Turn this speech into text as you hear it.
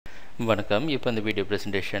வணக்கம். இப்போ இந்த வீடியோ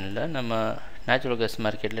ப்ரெசன்டேஷனில் நம்ம நேச்சுரல் கேஸ்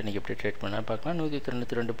மார்க்கெட்டில் இன்றைக்கி எப்படி ட்ரேட் பண்ணால் பார்க்கலாம்.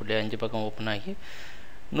 192.5 பக்கம் ஓப்பன் ஆகி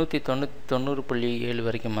 190.7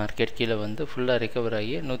 வரைக்கும் மார்க்கெட் கீழே வந்து ஃபுல்லாக ரெக்கவர்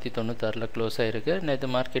ஆகி 196 க்ளோஸ் ஆகிருக்கு. நேற்று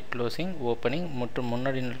மார்க்கெட் க்ளோசிங் ஓப்பனிங் மற்றும்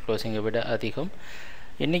முன்னாடி நாள் க்ளோசிங்கை விட அதிகம்.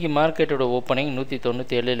 இன்றைக்கி மார்க்கெட்டோட ஓப்பனிங்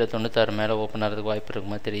 197 இல்லை 96 மேலே ஓப்பன் ஆகிறதுக்கு வாய்ப்பு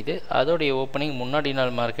இருக்குமா தெரியுது. அதோடைய ஓப்பனிங் முன்னாடி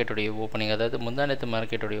நாள் மார்க்கெட்டுடைய ஓப்பனிங், அதாவது முந்தானத்து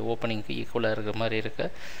மார்க்கெட்டுடைய ஓப்பனிங்க்கு ஈக்குவலாக இருக்கிற மாதிரி இருக்க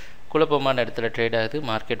குழப்பமான இடத்துல ட்ரேட் ஆகுது.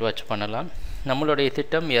 மார்க்கெட் வாட்ச் பண்ணலாம். நம்மளுடைய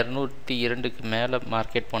திட்டம் 202க்கு மேலே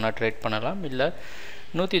மார்க்கெட் போனால் ட்ரேட் பண்ணலாம், இல்லை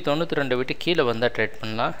 192 விட்டு கீழே வந்தால் ட்ரேட்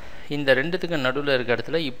பண்ணலாம். இந்த ரெண்டுத்துக்கு நடுவில் இருக்க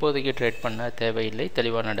இடத்துல இப்போதைக்கு ட்ரேட் பண்ண தேவையில்லை.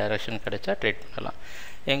 தெளிவான டைரக்ஷன் கிடைச்சா ட்ரேட் பண்ணலாம்.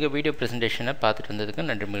 எங்கள் வீடியோ ப்ரெசன்டேஷனை பார்த்துட்டு இருந்ததுக்கு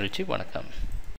நன்றி, மகிழ்ச்சி, வணக்கம்.